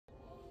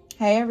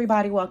Hey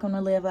everybody, welcome to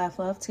Live, Laugh,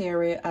 Love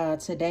Tarot.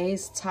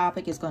 Today's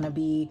topic is going to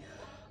be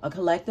a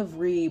collective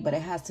read, but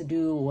it has to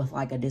do with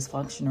like a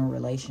dysfunctional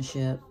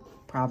relationship,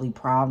 probably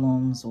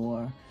problems,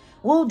 or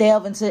we'll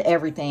delve into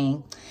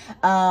everything.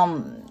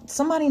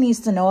 Somebody needs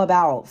to know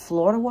about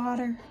Florida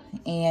water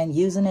and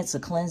using it to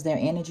cleanse their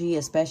energy,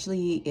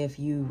 especially if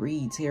you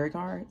read tarot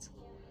cards,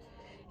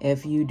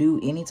 if you do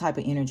any type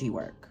of energy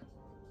work.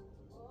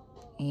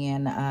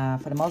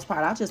 And for the most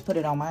part, I just put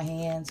it on my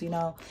hands, you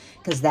know,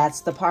 because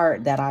that's the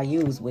part that I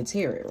use with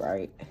tarot,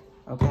 right?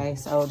 Okay,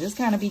 so just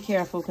kind of be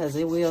careful because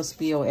it will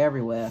spill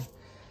everywhere.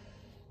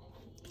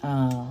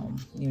 You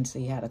can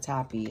see how the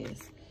top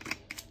is.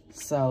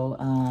 So,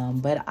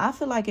 but I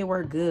feel like it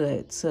worked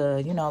good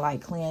to, you know,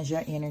 like cleanse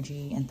your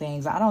energy and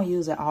things. I don't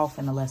use it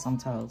often unless I'm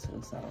told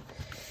to. So,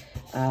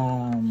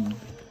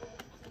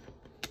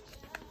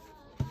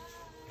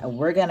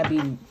 we're going to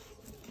be...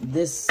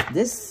 This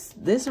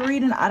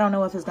reading, I don't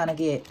know if it's going to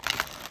get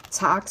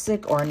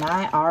toxic or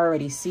not. I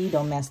already see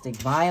domestic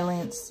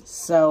violence.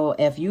 So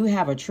if you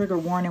have a trigger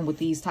warning with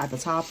these type of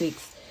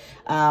topics,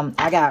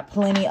 I got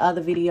plenty other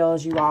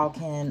videos you all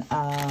can,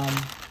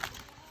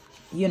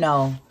 you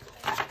know,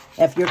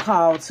 if you're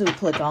called to,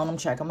 click on them,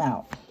 check them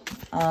out.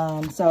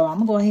 So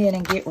I'm going to go ahead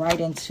and get right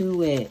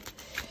into it.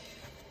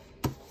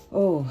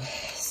 Oh,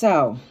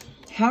 so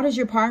how does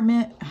your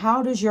partner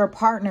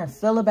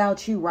feel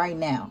about you right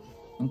now?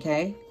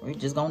 Okay, we're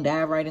just gonna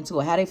dive right into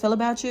it. How they feel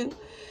about you?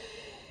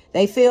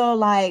 They feel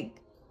like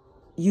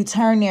you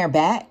turn their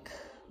back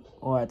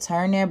or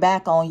turn their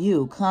back on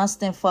you.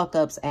 Constant fuck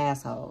ups,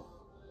 asshole.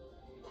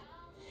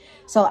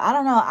 So I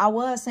don't know. I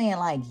was saying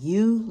like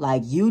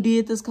you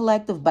did this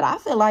collective, but I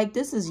feel like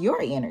this is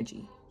your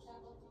energy.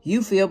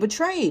 You feel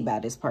betrayed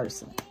by this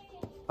person.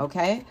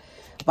 Okay.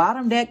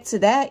 Bottom deck to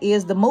that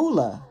is the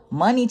moolah.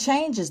 Money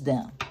changes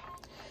them.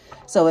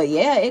 So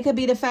yeah, it could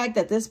be the fact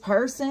that this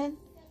person,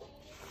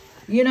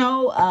 you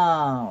know,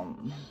 I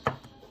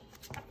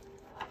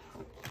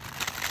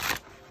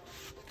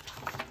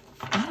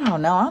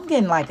don't know. I'm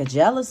getting like a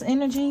jealous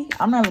energy.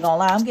 I'm not even gonna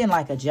lie. I'm getting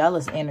like a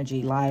jealous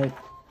energy. Like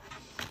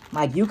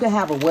you could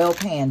have a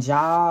well-paying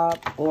job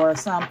or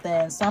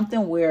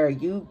something where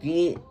you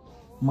get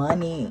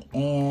money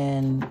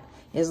and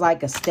it's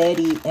like a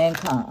steady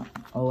income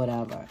or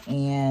whatever.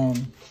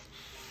 And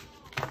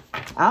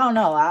I don't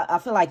know. I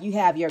feel like you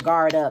have your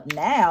guard up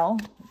now,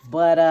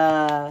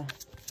 but,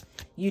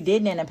 you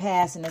didn't in the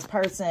past, and this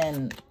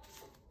person,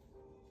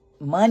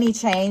 money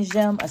changed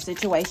them, a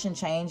situation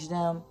changed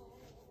them.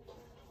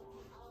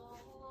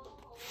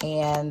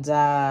 And,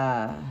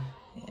 yeah,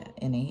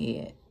 in the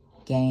head,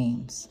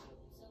 games.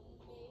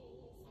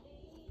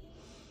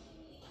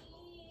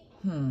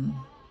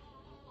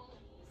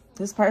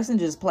 This person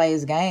just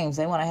plays games.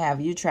 They want to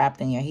have you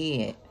trapped in your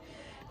head.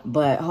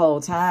 But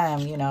whole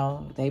time, you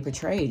know, they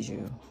betrayed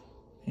you.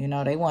 You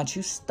know, they want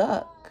you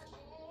stuck.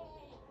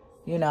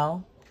 You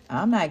know.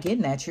 I'm not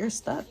getting that you're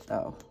stuck,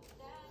 though.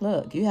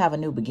 Look, you have a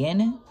new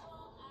beginning.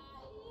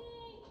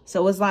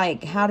 So it's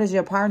like, how does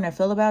your partner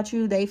feel about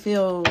you? They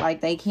feel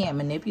like they can't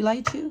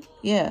manipulate you.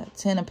 Yeah,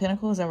 10 of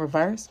Pentacles in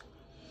reverse.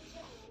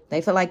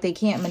 They feel like they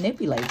can't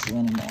manipulate you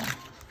anymore.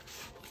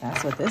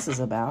 That's what this is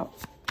about.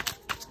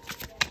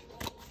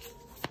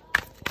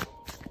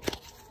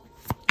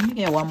 You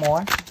get one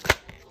more.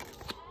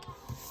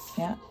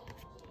 Yeah.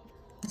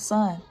 The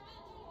Sun.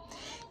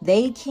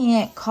 They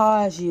can't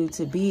cause you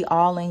to be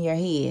all in your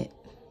head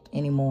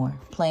anymore.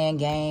 Playing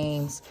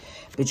games,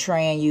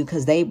 betraying you,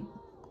 because it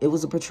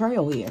was a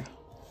betrayal here.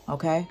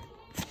 Okay?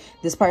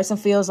 This person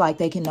feels like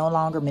they can no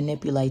longer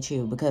manipulate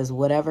you because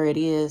whatever it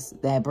is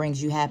that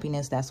brings you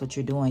happiness, that's what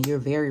you're doing. You're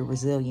very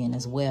resilient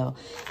as well.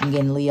 I'm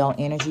getting Leo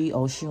energy,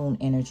 Oshun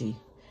energy.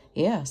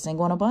 Yeah,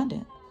 single and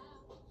abundant.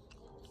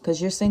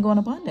 Because you're single and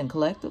abundant,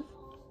 collective.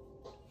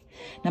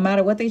 No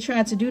matter what they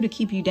tried to do to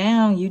keep you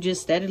down, you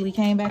just steadily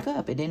came back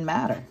up. It didn't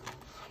matter.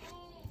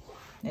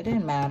 It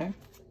didn't matter.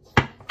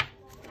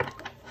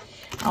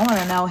 I want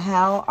to know,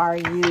 how are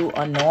you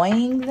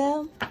annoying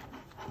them?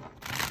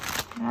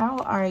 How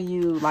are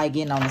you, like,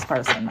 getting on this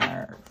person's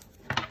nerve?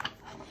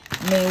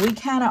 I mean, we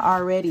kind of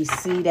already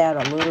see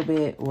that a little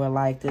bit where,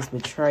 like, this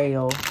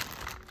betrayal,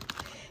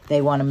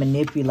 they want to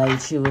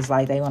manipulate you. It's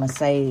like they want to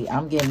say,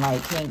 I'm getting,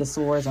 like, King of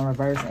Swords in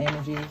reverse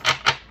energy.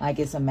 Like,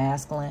 it's a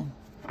masculine.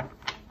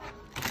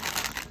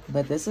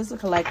 But this is a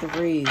collective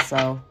read,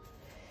 so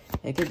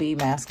it could be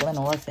masculine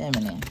or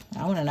feminine.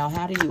 I want to know,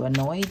 how do you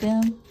annoy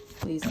them?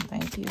 Please and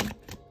thank you.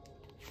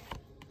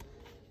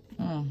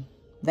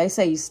 They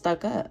say you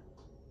stuck up.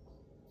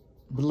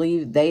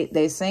 Believe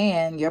they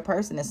saying, your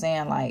person is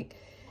saying like,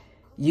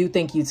 you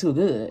think you too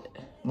good.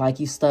 Like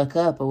you stuck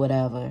up or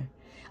whatever.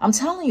 I'm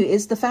telling you,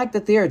 it's the fact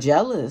that they're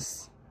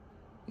jealous.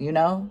 You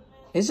know?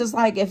 It's just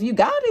like, if you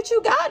got it,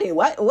 you got it.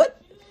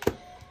 What?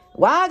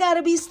 Why I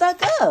gotta be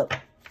stuck up?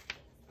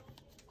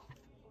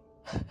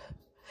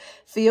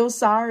 Feel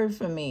sorry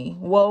for me.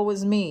 Woe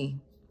is me.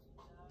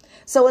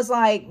 So it's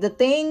like the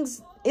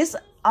things,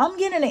 I'm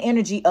getting the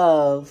energy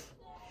of,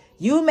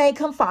 you may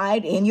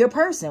confide in your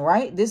person,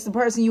 right? This is the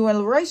person you're in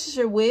a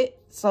relationship with.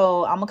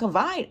 So I'm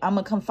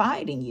gonna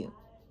confide in you.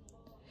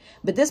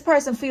 But this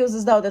person feels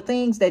as though the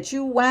things that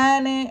you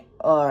whining,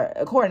 or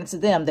according to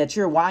them, that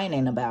you're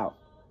whining about,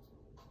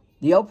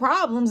 your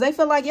problems, they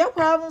feel like your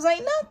problems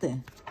ain't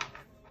nothing.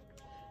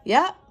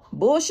 Yep,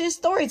 bullshit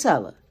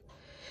storyteller.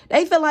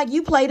 They feel like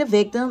you play the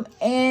victim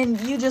and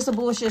you just a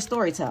bullshit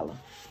storyteller.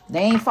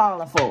 They ain't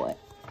falling for it.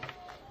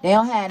 They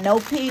don't have no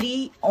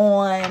pity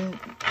on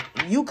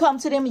you. Come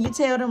to them and you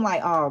tell them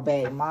like, oh,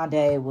 babe, my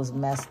day was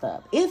messed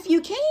up. If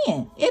you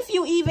can, if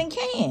you even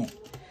can.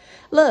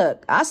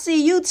 Look, I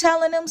see you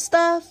telling them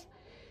stuff.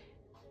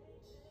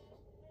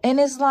 And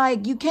it's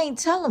like, you can't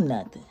tell them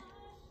nothing.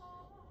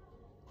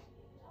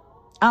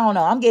 I don't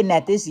know. I'm getting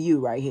at this you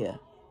right here.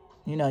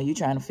 You know, you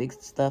trying to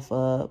fix stuff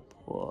up.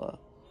 Or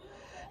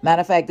matter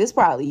of fact, this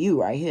probably you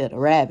right here, the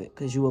rabbit,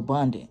 because you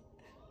abundant.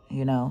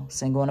 You know,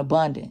 single and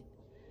abundant.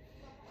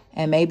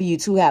 And maybe you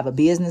two have a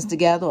business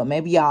together, or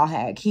maybe y'all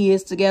had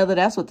kids together.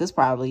 That's what this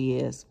probably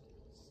is.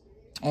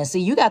 And see,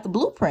 you got the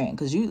blueprint,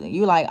 because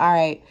you like, all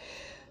right,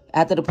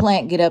 after the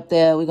plant get up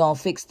there, we're going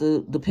to fix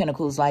the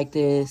pinnacles like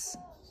this.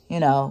 You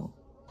know,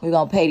 we're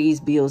going to pay these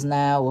bills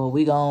now, or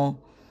we're going to,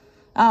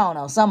 I don't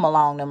know, something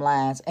along them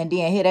lines. And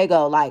then here they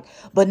go, like,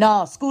 but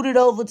no, scoot it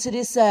over to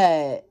this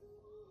side.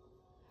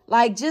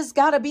 Like, just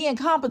got to be in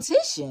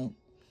competition.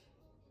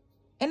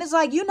 And it's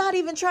like, you're not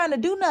even trying to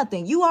do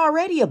nothing. You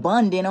already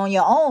abundant on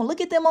your own.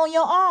 Look at them on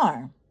your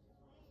arm.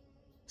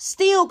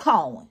 Still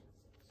calling.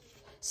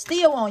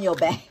 Still on your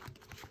back.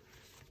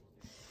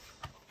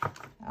 I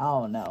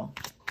don't know.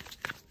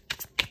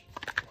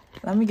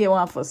 Let me get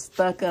one for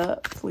stuck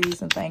up,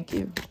 please and thank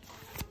you.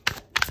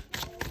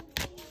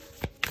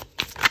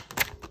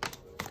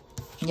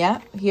 Yeah,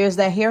 here's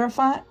that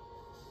Hierophant.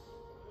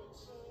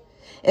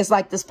 It's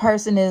like this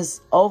person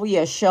is over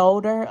your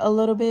shoulder a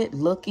little bit,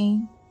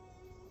 looking,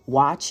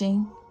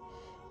 watching.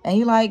 And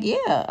you're like,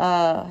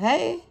 yeah,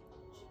 hey.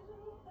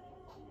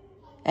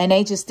 And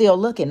they just still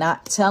looking,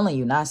 not telling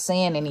you, not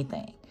saying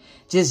anything.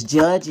 Just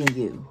judging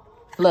you.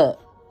 Look,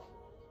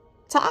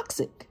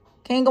 toxic.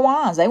 King of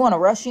Wands. They want to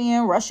rush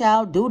in, rush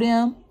out, do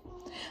them.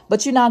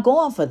 But you're not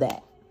going for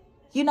that.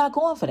 You're not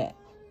going for that.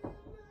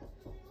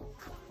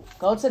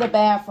 Go to the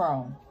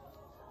bathroom.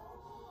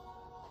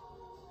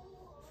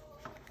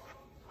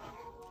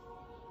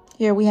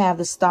 Here we have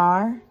the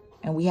Star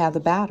and we have the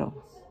Battle.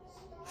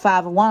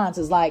 Five of Wands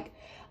is like,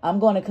 I'm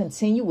going to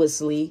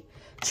continuously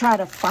try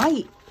to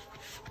fight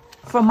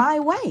for my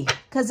way.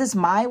 Because it's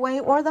my way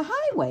or the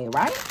highway,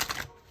 right?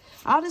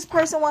 All this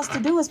person wants to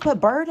do is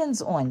put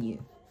burdens on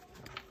you.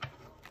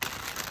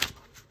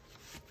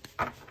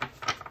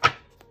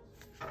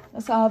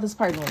 That's all this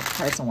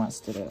person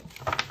wants to do.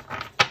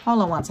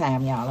 Hold on one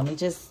time, y'all. Let me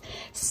just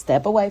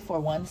step away for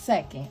 1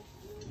 second.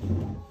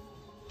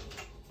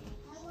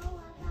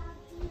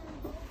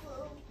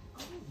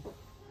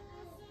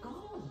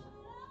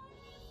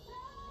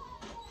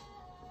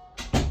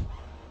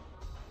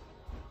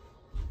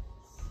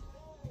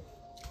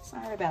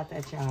 Sorry about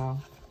that, y'all.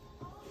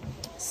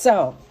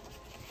 So,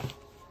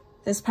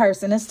 this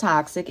person is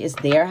toxic. It's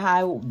their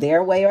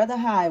way or the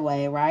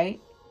highway,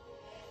 right?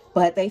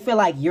 But they feel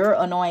like you're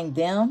annoying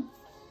them.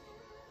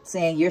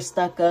 Saying you're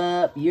stuck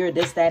up, you're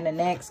this, that, and the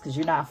next, because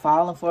you're not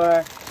falling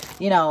for,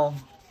 you know,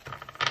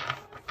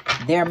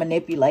 their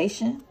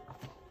manipulation.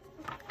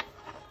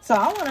 So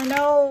I want to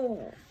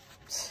know,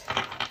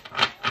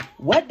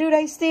 what do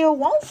they still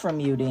want from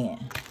you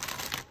then?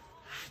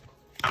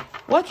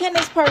 What can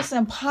this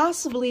person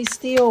possibly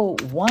still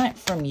want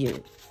from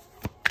you?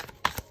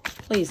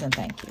 Please and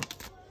thank you.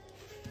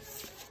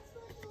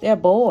 They're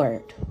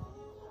bored.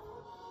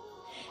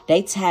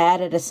 They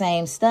tired of the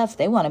same stuff.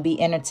 They want to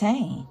be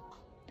entertained.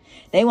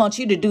 They want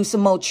you to do some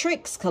more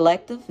tricks,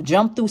 collective.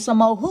 Jump through some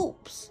more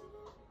hoops.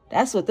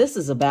 That's what this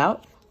is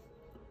about.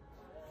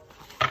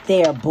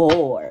 They're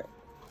bored.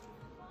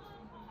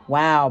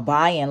 Wow,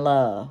 buying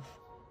love.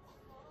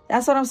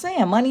 That's what I'm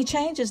saying. Money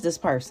changes this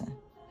person.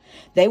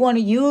 They want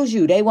to use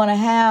you. They want to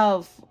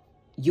have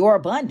your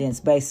abundance,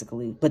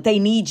 basically. But they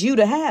need you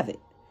to have it.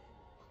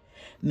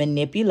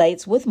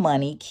 Manipulates with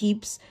money.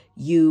 Keeps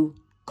you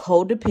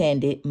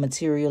codependent,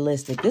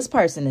 materialistic. This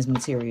person is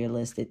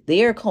materialistic.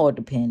 They're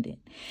codependent.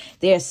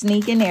 They're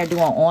sneaking. They're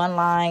doing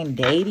online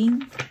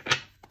dating.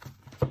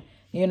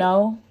 You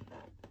know?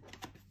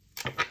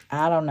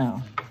 I don't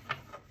know.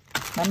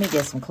 Let me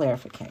get some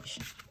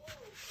clarification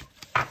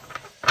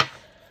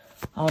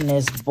on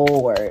this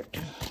board.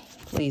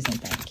 Please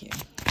and thank you.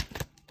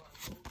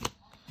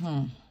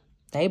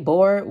 They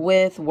bored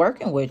with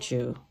working with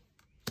you.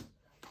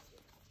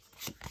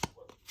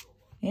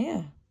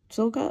 Yeah.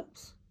 2 of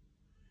Cups.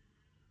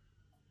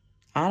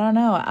 I don't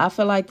know. I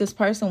feel like this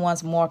person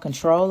wants more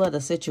control of the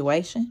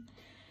situation.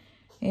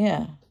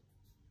 Yeah.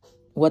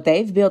 What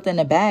they've built in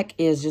the back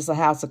is just a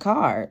house of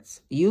cards.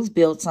 You've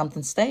built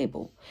something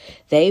stable.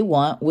 They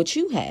want what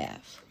you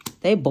have.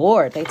 They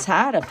bored. They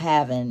tired of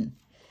having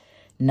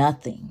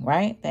nothing,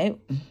 right?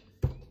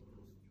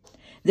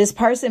 This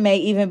person may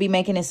even be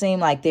making it seem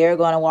like they're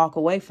going to walk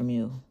away from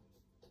you.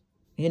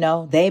 You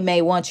know, they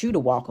may want you to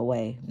walk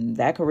away.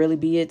 That could really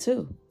be it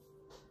too.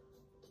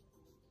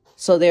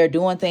 So they're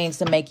doing things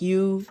to make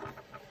you,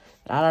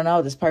 I don't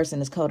know, this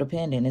person is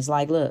codependent. It's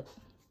like, look,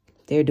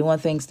 they're doing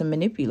things to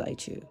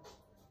manipulate you.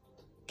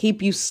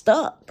 Keep you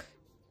stuck.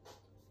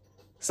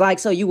 It's like,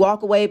 so you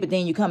walk away, but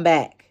then you come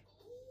back.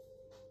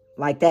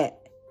 Like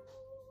that.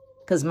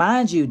 Because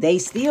mind you, they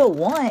still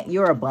want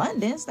your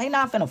abundance. They're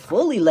not finna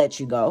fully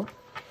let you go.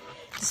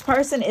 This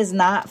person is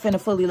not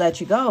finna fully let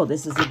you go.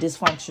 This is a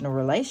dysfunctional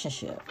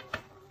relationship.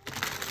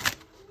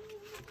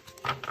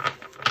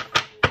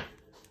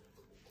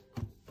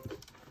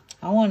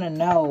 I want to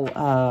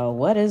know,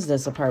 what is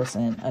this a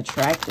person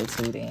attracted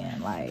to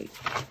then? Like,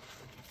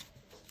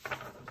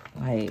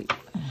 I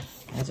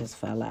just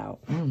fell out.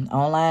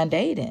 Online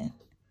dating.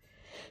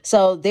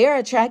 So they're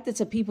attracted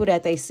to people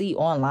that they see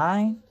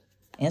online.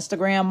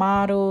 Instagram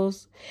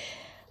models.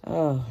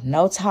 Oh,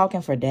 no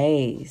talking for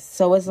days.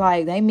 So it's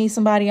like they meet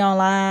somebody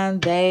online.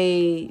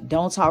 They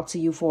don't talk to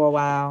you for a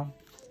while.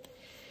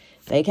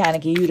 They kind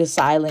of give you the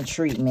silent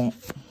treatment.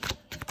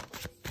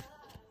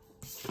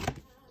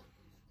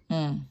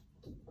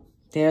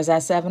 There's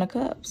that 7 of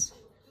Cups.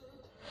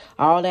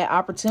 All that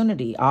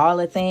opportunity. All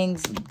the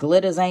things,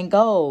 glitters ain't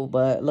gold.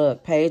 But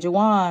look, Page of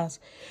Wands,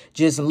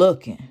 just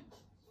looking.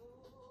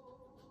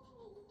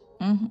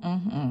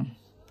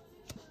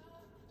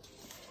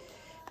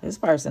 This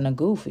person a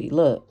goofy.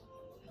 Look,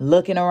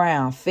 looking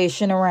around,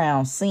 fishing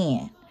around,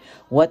 seeing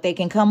what they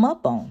can come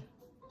up on.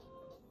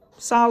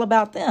 It's all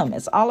about them.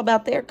 It's all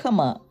about their come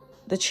up.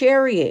 The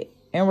Chariot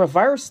in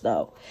reverse,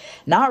 though.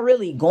 Not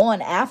really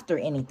going after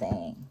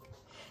anything.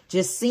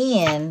 Just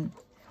seeing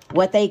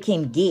what they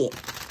can get.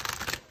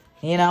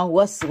 You know,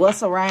 what's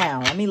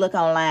around. Let me look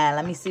online.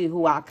 Let me see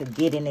who I could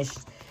get in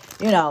this,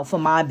 you know, for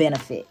my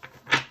benefit.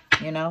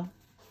 You know,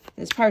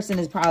 this person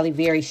is probably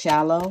very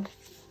shallow.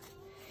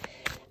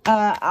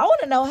 I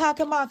want to know, how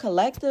can my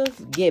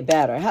collective get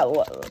better?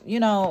 How, you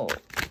know,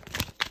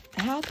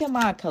 how can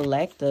my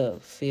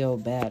collective feel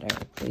better?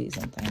 Please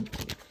and thank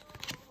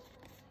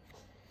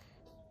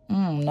you.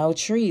 No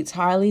treats.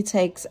 Hardly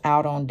takes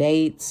out on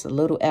dates. A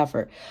little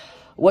effort.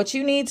 What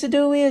you need to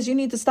do is you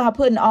need to stop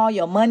putting all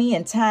your money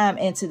and time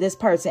into this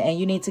person, and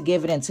you need to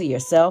give it into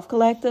yourself,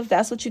 collective.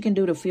 That's what you can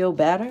do to feel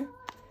better.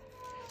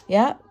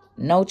 Yep.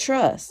 No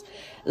trust.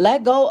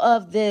 Let go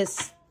of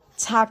this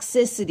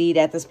toxicity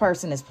that this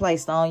person has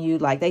placed on you.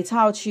 Like they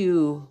taught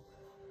you.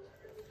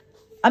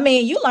 I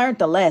mean, you learned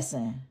the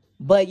lesson,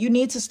 but you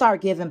need to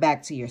start giving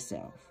back to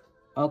yourself.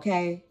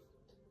 Okay?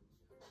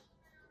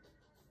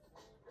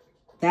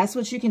 That's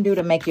what you can do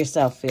to make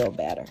yourself feel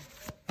better.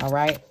 All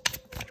right?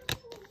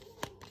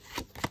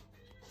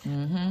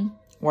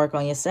 Work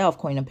on yourself,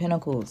 Queen of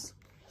Pentacles.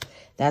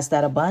 That's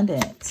that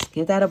abundance.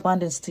 Give that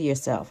abundance to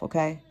yourself,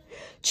 okay?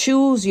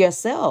 Choose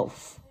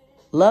yourself.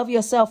 Love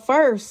yourself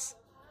first.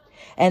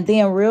 And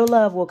then real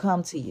love will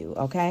come to you,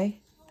 okay?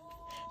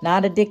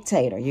 Not a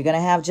dictator. You're going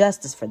to have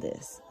justice for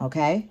this,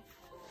 okay?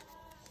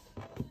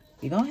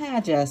 You're going to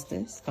have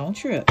justice. Don't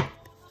trip.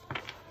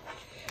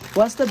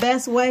 What's the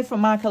best way for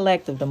my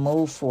collective to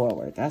move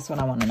forward? That's what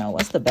I want to know.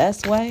 What's the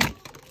best way?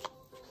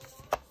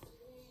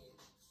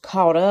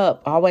 Caught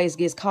up. Always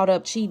gets caught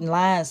up cheating,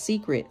 lying,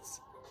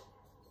 secrets.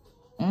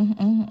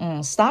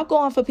 Stop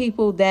going for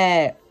people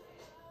that,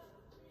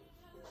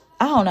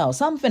 I don't know,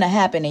 something's gonna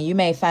happen and you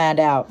may find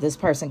out this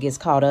person gets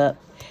caught up.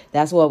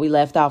 That's what we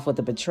left off with,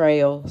 the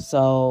betrayal.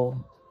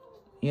 So,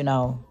 you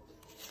know,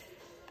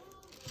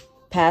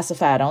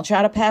 pacify. Don't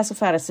try to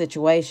pacify the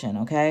situation,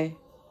 okay?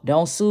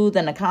 Don't soothe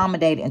and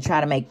accommodate and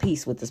try to make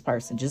peace with this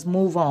person. Just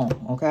move on,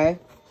 okay?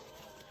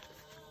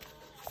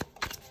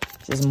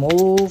 Just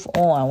move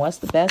on. What's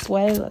the best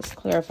way? Let's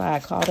clarify.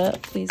 Caught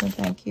up, please and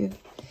thank you.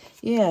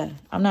 Yeah,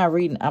 I'm not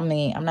reading. I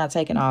mean, I'm not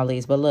taking all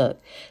these. But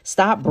look,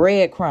 stop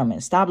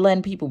breadcrumbing. Stop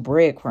letting people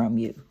breadcrumb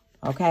you.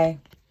 Okay?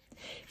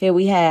 Here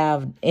we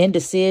have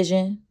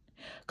indecision,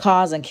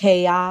 causing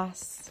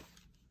chaos.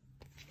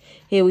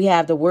 Here we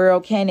have the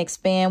world can't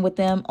expand with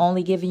them,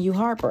 only giving you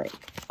heartbreak.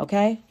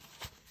 Okay?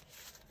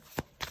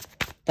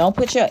 Don't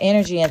put your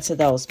energy into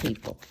those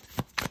people.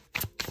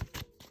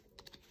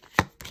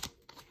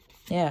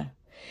 Yeah.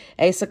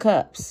 Ace of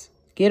Cups.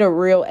 Get a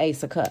real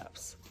Ace of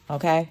Cups.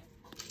 Okay?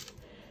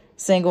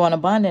 Single and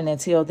abundant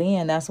until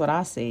then. That's what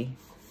I see.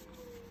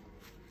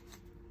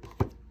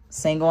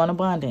 Single and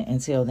abundant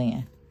until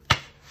then.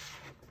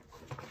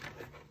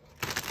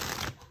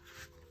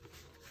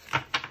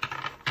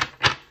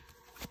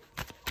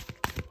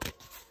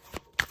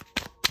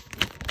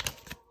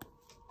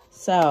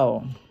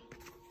 So,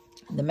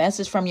 the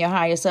message from your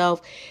higher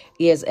self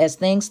is, as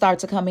things start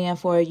to come in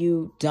for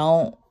you,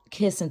 don't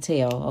kiss and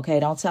tell,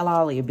 okay? Don't tell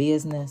all of your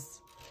business.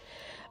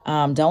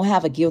 Don't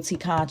have a guilty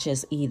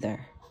conscience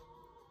either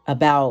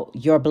about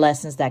your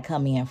blessings that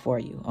come in for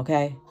you,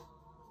 okay?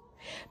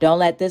 Don't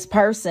let this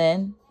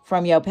person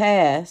from your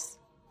past,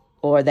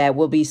 or that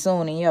will be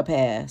soon in your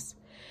past,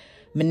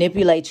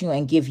 manipulate you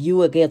and give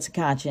you a guilty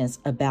conscience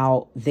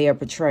about their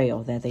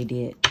betrayal that they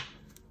did.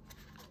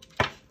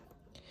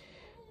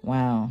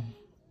 Wow.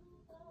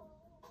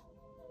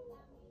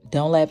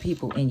 Don't let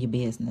people in your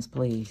business,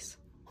 please.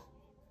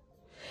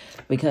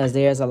 because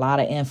there's a lot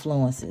of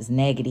influences,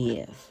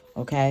 negative,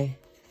 okay?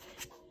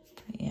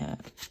 Yeah.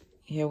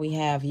 Here we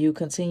have you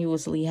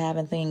continuously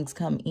having things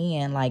come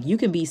in. Like, you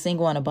can be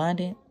single and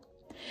abundant,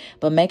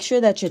 but make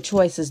sure that your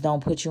choices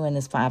don't put you in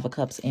this 5 of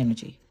Cups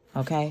energy,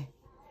 okay?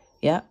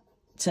 Yep.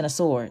 10 of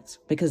Swords,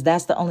 because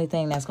that's the only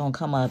thing that's going to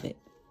come of it.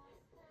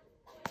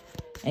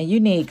 And you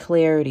need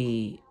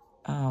clarity.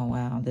 Oh,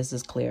 wow. This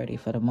is clarity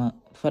for the month.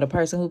 For the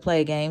person who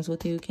played games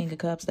with you, King of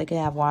Cups, they could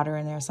have water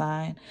in their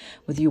sign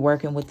with you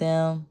working with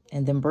them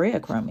and then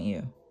breadcrumbing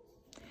you.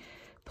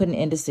 Putting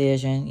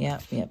indecision.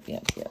 Yep.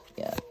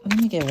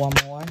 Let me get one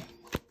more.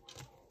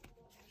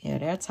 Yeah,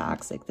 they're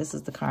toxic. This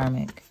is the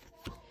karmic.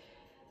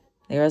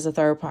 There is a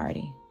third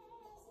party.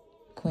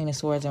 Queen of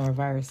Swords in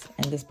reverse.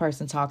 And this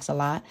person talks a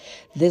lot.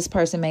 This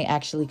person may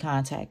actually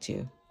contact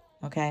you.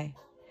 Okay?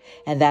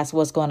 And that's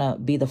what's going to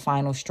be the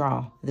final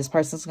straw. This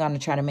person's going to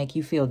try to make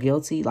you feel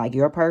guilty, like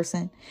your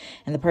person.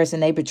 And the person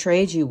they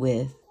betrayed you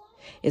with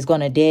is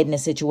going to deaden the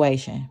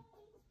situation.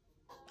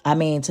 I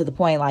mean, to the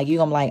point, like, you're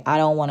going to be like, I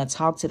don't want to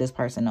talk to this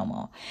person no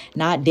more.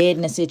 Not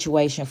deaden the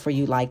situation for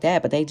you like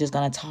that, but they just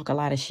going to talk a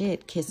lot of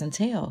shit, kiss and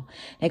tell.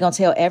 They're going to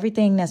tell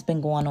everything that's been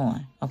going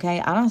on.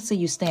 Okay? I don't see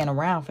you staying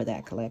around for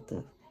that,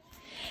 collective.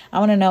 I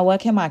want to know,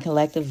 what can my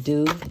collective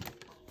do?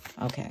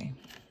 Okay.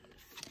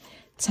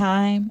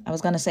 Time. I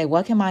was going to say,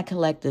 what can my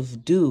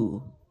collective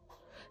do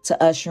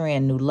to usher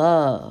in new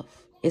love?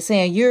 It's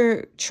saying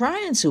you're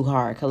trying too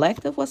hard,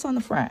 collective. What's on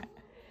the front?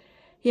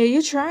 Yeah,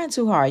 you're trying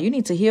too hard. You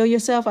need to heal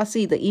yourself. I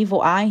see the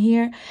evil eye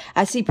here.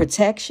 I see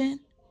protection,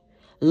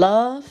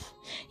 love.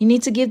 You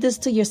need to give this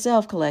to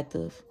yourself,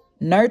 collective.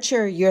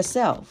 Nurture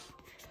yourself.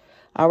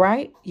 All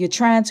right? You're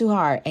trying too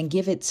hard, and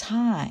give it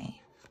time.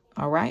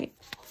 All right?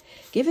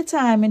 Give it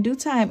time. In due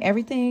time,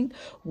 everything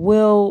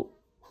will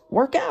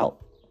work out.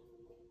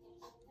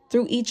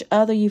 Through each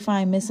other, you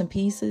find missing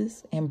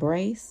pieces.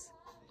 Embrace.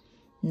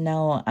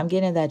 No, I'm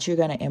getting that you're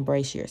going to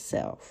embrace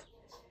yourself.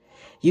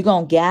 You're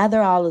going to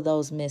gather all of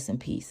those missing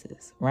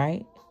pieces,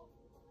 right?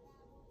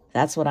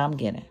 That's what I'm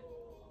getting.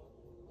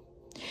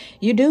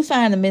 You do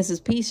find the missing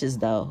pieces,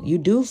 though. You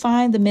do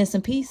find the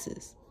missing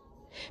pieces.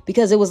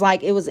 Because it was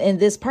like it was in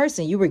this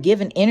person. You were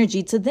giving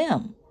energy to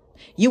them.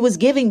 You was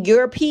giving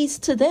your piece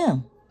to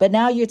them. But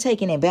now you're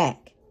taking it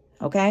back.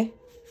 Okay?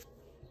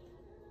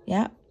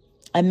 Yeah.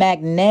 A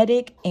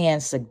magnetic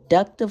and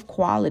seductive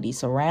quality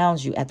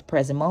surrounds you at the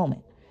present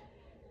moment.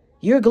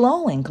 You're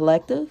glowing,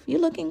 collective.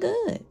 You're looking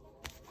good.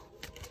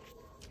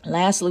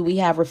 Lastly, we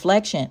have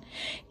reflection.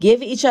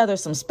 Give each other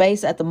some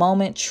space at the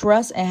moment.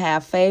 Trust and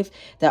have faith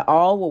that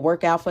all will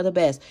work out for the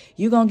best.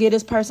 You're going to give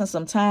this person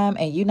some time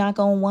and you're not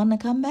going to want to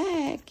come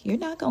back. You're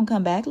not going to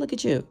come back. Look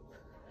at you.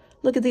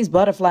 Look at these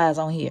butterflies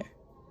on here.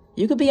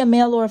 You could be a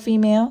male or a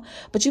female,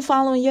 but you're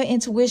following your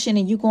intuition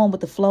and you're going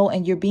with the flow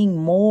and you're being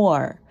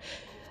more.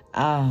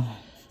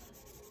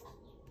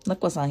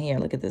 Look what's on here.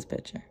 Look at this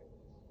picture.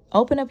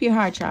 Open up your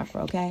heart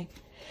chakra, okay?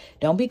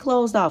 Don't be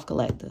closed off,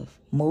 collective.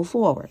 Move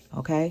forward,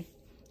 okay?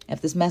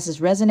 If this message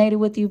resonated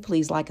with you,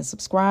 please like and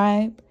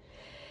subscribe.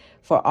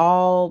 For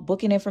all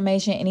booking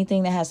information,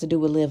 anything that has to do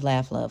with Live,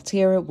 Laugh, Love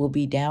Tarot will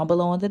be down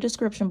below in the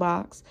description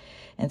box.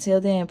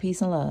 Until then,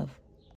 peace and love.